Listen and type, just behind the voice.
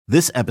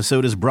This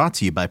episode is brought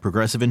to you by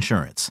Progressive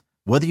Insurance.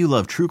 Whether you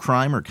love true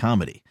crime or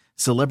comedy,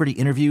 celebrity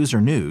interviews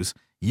or news,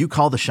 you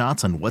call the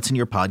shots on what's in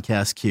your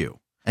podcast queue.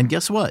 And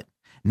guess what?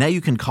 Now you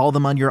can call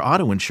them on your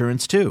auto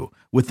insurance too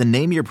with the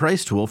Name Your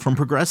Price tool from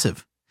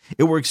Progressive.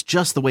 It works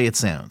just the way it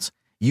sounds.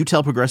 You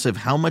tell Progressive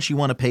how much you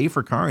want to pay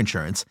for car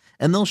insurance,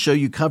 and they'll show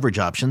you coverage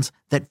options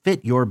that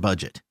fit your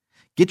budget.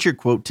 Get your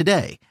quote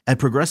today at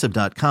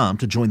Progressive.com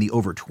to join the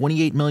over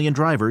 28 million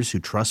drivers who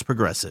trust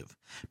Progressive.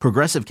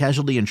 Progressive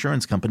Casualty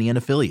Insurance Company and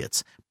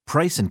Affiliates.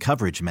 Price and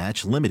coverage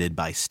match limited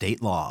by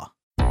state law.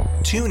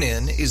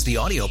 TuneIn is the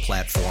audio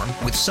platform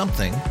with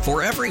something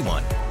for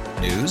everyone.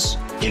 News.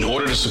 In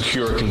order to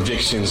secure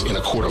convictions in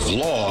a court of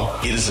law,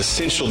 it is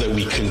essential that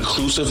we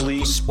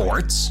conclusively.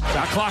 Sports.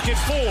 Shot clock at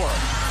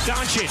 4.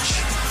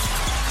 Doncic.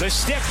 The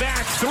step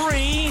back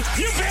 3.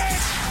 You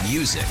bet.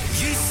 Music.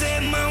 You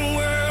set my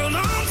world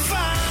on fire.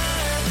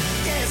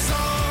 Yes,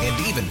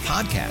 and even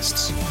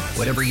podcasts.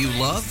 Whatever you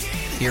love,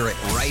 hear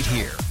it right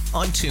here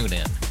on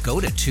TuneIn. Go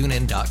to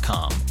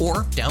TuneIn.com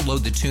or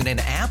download the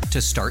TuneIn app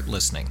to start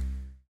listening.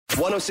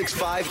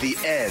 106.5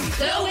 The End.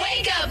 The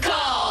Wake Up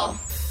Call.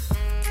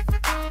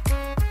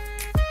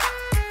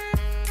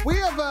 We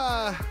have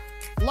a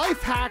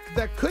life hack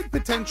that could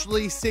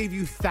potentially save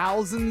you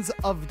thousands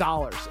of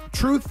dollars.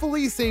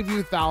 Truthfully, save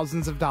you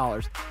thousands of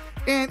dollars.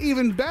 And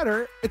even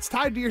better, it's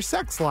tied to your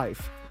sex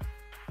life.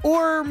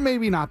 Or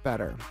maybe not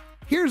better.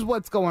 Here's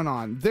what's going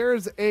on.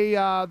 There's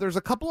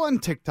a couple on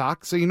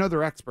TikTok, so you know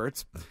they're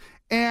experts,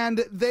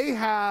 and they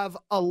have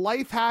a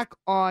life hack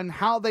on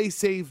how they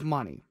save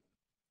money.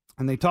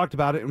 And they talked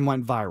about it and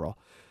went viral.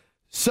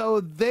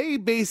 So they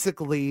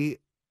basically,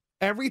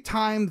 every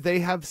time they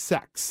have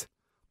sex,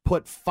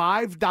 put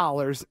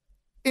 $5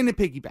 in a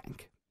piggy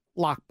bank,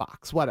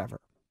 lockbox, whatever.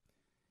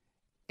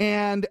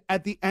 And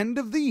at the end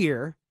of the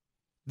year,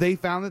 they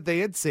found that they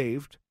had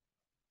saved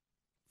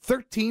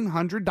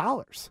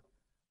 $1,300.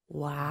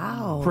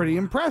 Wow. Pretty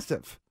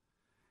impressive.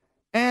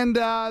 And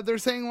they're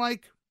saying,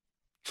 like,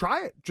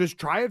 try it. Just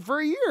try it for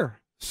a year.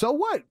 So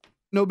what?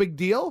 No big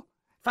deal.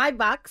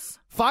 $5.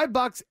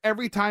 $5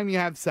 every time you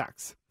have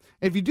sex.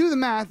 If you do the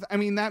math, I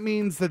mean, that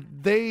means that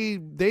they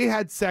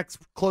had sex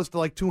close to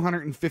like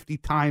 250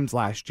 times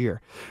last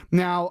year.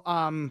 Now,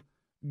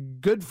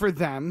 good for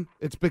them.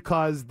 It's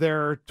because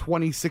they're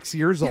 26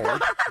 years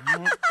old.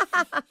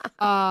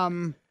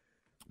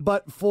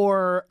 But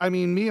for, I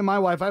mean, me and my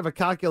wife, I have a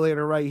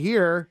calculator right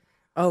here.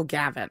 Oh,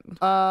 Gavin.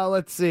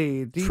 Let's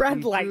see.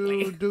 Tread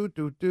lightly.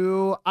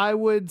 I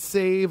would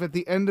save at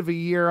the end of a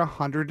year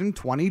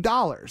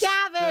 $120.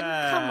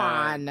 Gavin, come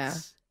on.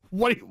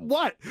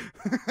 What?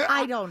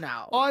 I don't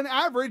know. On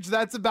average,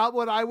 that's about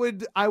what I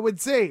would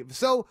save.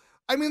 So,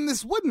 I mean,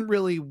 this wouldn't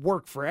really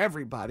work for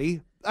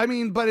everybody. I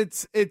mean, but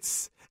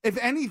it's if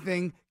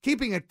anything,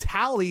 keeping a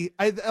tally.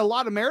 A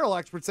lot of marital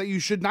experts say you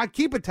should not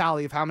keep a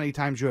tally of how many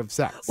times you have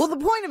sex. Well, the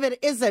point of it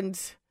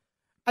isn't.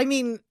 I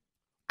mean,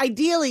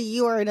 ideally,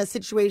 you are in a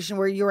situation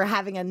where you are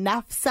having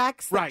enough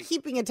sex that right.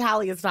 Keeping a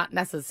tally is not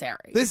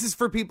necessary. This is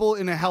for people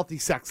in a healthy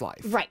sex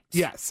life. Right.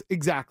 Yes,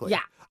 exactly.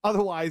 Yeah.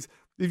 Otherwise,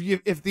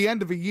 if the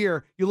end of a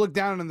year you look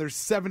down and there's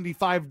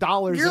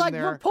 $75 You're in like,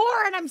 there. we're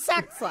poor and I'm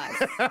sexless.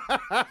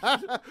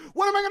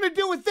 What am I going to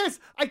do with this?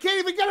 I can't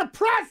even get a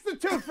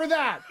prostitute for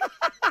that.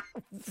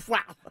 Wow.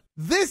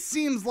 This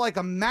seems like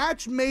a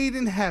match made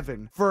in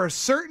heaven for a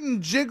certain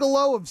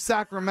gigolo of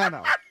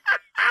Sacramento.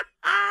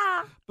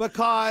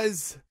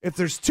 Because if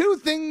there's two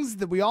things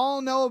that we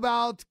all know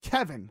about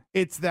Kevin,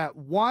 it's that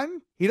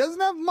one, he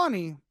doesn't have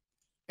money,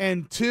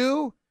 and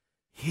two,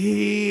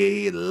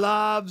 he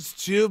loves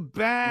to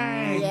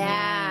bang.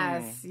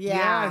 Yes.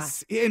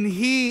 Yes. And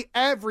he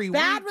every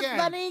Bad weekend.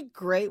 with money,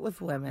 great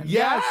with women.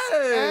 Yes.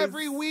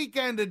 Every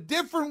weekend, a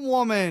different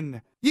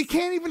woman. You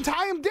can't even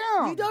tie him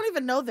down. You don't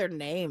even know their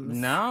names.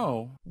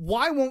 No.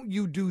 Why won't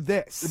you do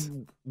this?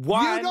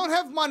 One, you don't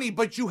have money,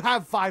 but you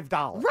have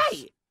 $5.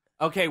 Right.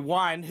 Okay,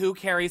 one, who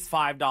carries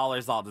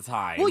 $5 all the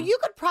time? Well, you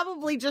could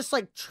probably just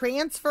like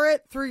transfer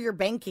it through your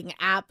banking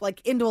app, like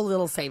into a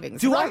little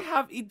savings. Do I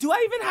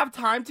even have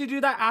time to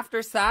do that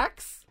after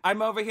sex?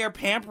 I'm over here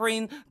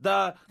pampering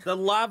the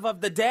love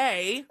of the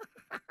day.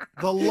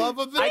 The love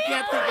of the I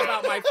can't think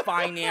about my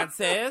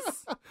finances.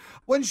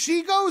 When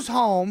she goes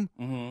home,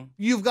 Mm-hmm.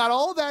 you've got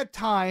all that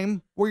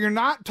time where you're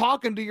not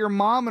talking to your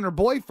mom and her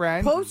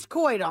boyfriend.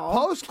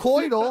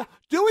 Post-coital.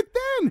 Do it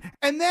then.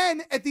 And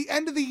then at the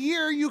end of the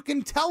year, you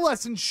can tell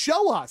us and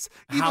show us.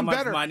 Even how much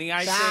better, money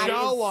I That save.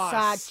 show is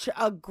us. such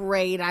a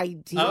great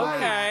idea.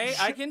 Okay,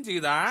 I can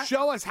do that.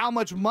 Show us how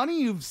much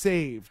money you've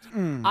saved.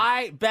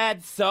 I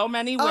bed so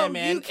many Oh,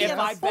 women. you can't If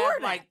I afford bed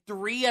it. like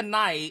 3 a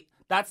night,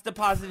 that's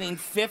depositing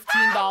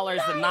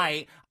 $15 a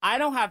night. I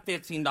don't have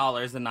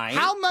 $15 a night.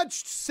 How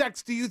much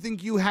sex do you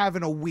think you have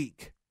in a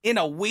week? In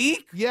a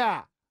week?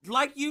 Yeah.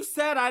 Like you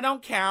said, I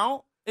don't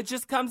count. It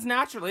just comes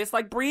naturally. It's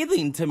like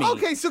breathing to me.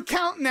 Okay, so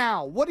count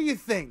now. What do you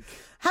think?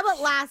 How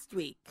about last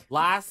week?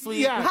 Last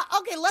week? Yeah.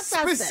 Okay, let's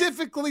ask this.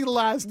 Specifically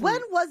last week.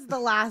 When was the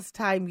last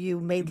time you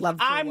made love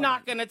to a I'm woman?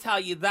 not going to tell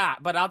you that,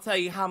 but I'll tell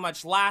you how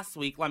much last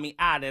week. Let me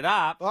add it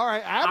up. All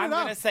right, add it I'm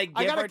up. going to say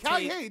I give gotta or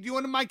take. Hey, do you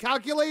want my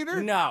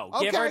calculator? No,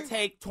 give or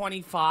take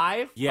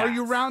 25. Yes. Are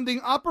you rounding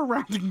up or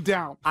rounding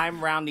down?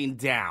 I'm rounding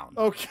down.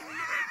 Okay.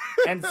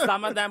 And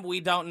some of them we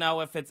don't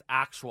know if it's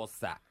actual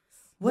sex.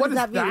 What does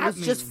that mean?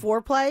 It's just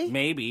foreplay?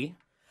 Maybe.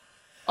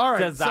 All right.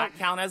 Does that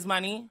count as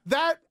money?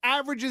 That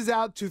averages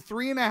out to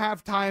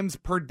 3.5 times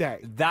per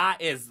day.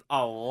 That is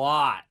a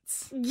lot.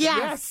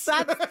 Yes.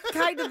 That's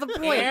kind of the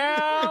point.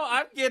 Yeah,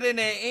 I'm getting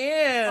it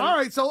in. All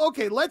right, so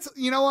okay,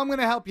 I'm going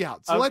to help you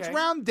out. So let's Okay.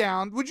 round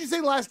down. Would you say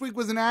last week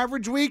was an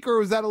average week, or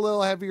was that a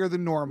little heavier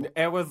than normal?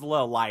 It was a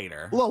little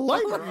lighter. A little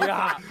lighter.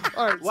 Yeah.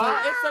 All right.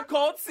 Well, so it's a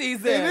cold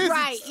season. It is.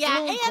 Right, It's yeah. a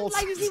little And cold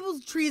like season.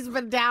 people's trees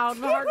been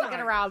down, hard to get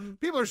around.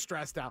 People are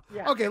stressed out.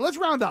 Yeah. Okay, let's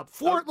round up.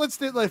 Let's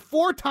do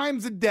 4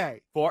 times a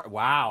day.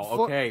 Wow.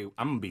 Four- Okay.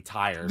 I'm going to be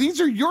tired.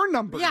 These are your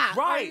numbers. Yeah.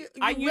 Right.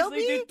 I You will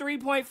usually do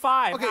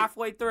 3.5 Okay.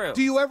 halfway through.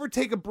 Do you ever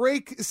take a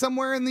break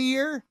somewhere in the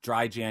year?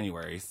 Dry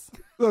Januaries.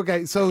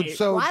 Okay, so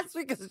Last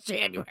week was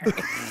January.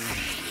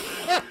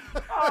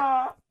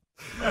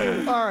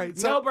 all right.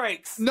 So No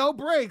breaks. No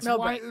breaks. No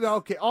Why- breaks.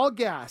 Okay, all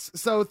gas.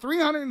 So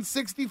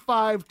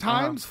 365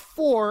 times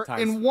 4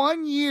 Times- in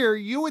 1 year,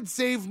 you would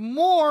save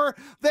more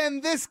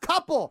than this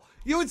couple.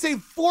 You would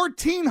save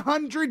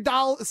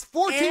 $1,400,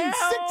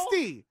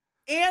 $1,460.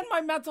 And my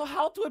mental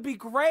health would be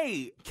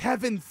great.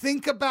 Kevin,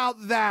 think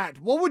about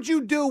that. What would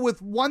you do with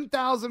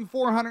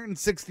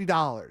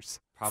 $1,460?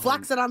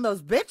 Flex it on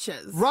those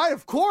bitches. Right,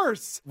 of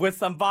course. With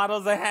some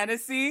bottles of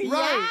Hennessy?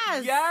 Right.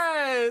 Yes.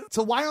 Yes.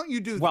 So why don't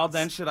you do Well, this?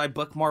 then, should I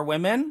book more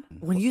women?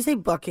 When you say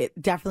book,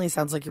 it definitely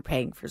sounds like you're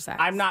paying for sex.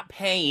 I'm not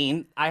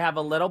paying. I have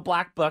a little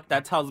black book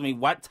that tells me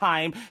what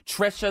time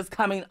Trisha's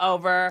coming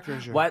over,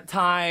 what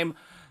time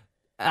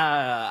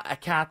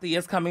Kathy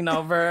is coming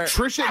over.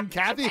 Trisha and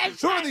Kathy?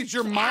 Who are these,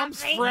 your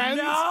mom's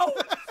friends? No,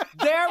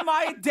 they're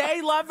my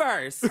day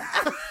lovers.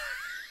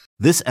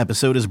 This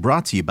episode is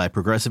brought to you by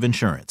Progressive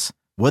Insurance.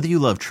 Whether you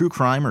love true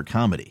crime or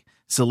comedy,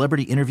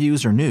 celebrity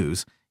interviews or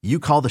news, you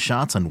call the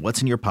shots on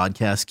what's in your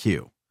podcast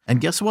queue.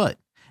 And guess what?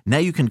 Now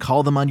you can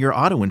call them on your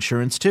auto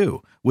insurance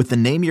too with the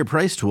Name Your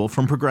Price tool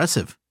from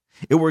Progressive.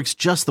 It works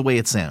just the way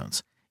it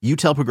sounds. You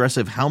tell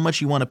Progressive how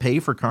much you want to pay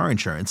for car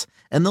insurance,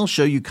 and they'll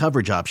show you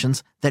coverage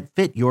options that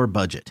fit your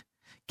budget.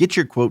 Get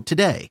your quote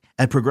today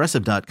at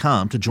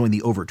Progressive.com to join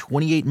the over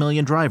 28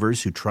 million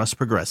drivers who trust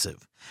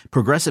Progressive.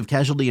 Progressive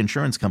Casualty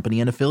Insurance Company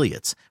and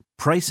Affiliates.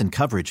 Price and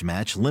coverage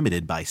match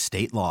limited by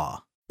state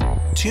law.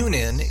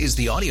 TuneIn is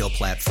the audio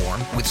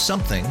platform with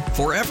something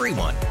for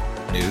everyone.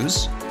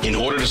 News. In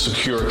order to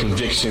secure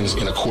convictions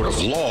in a court of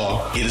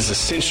law, it is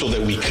essential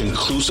that we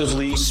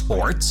conclusively.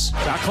 Sports.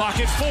 Shot clock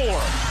at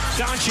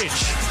 4.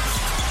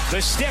 Doncic.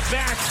 The step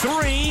back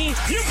 3.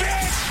 You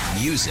bet.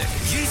 Music.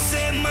 You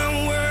set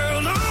my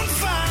world on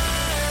fire.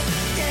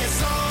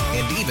 Yes,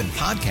 And even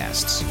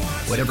podcasts.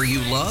 Whatever you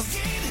love,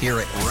 hear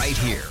it right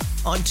here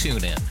on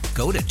TuneIn.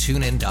 Go to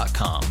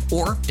TuneIn.com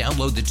or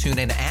download the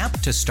TuneIn app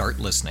to start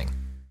listening.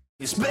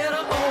 it's better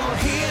over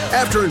here.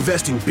 After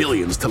investing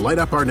billions to light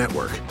up our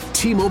network,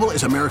 T-Mobile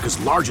is America's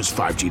largest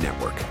 5G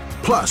network.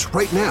 Plus,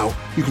 right now,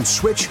 you can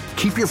switch,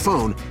 keep your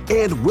phone,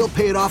 and we'll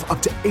pay it off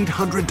up to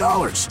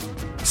 $800.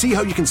 See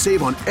how you can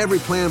save on every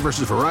plan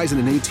versus Verizon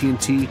and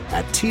AT&T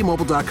at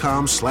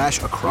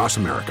T-Mobile.com/across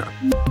America.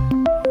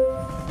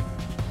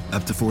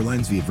 Up to 4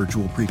 lines via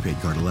virtual prepaid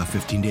card. Allow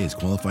 15 days.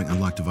 Qualifying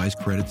unlocked device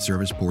credit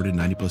service ported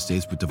 90 plus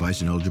days with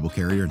device and eligible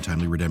carrier and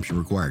timely redemption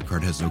required.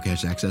 Card has no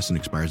cash access and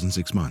expires in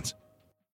 6 months.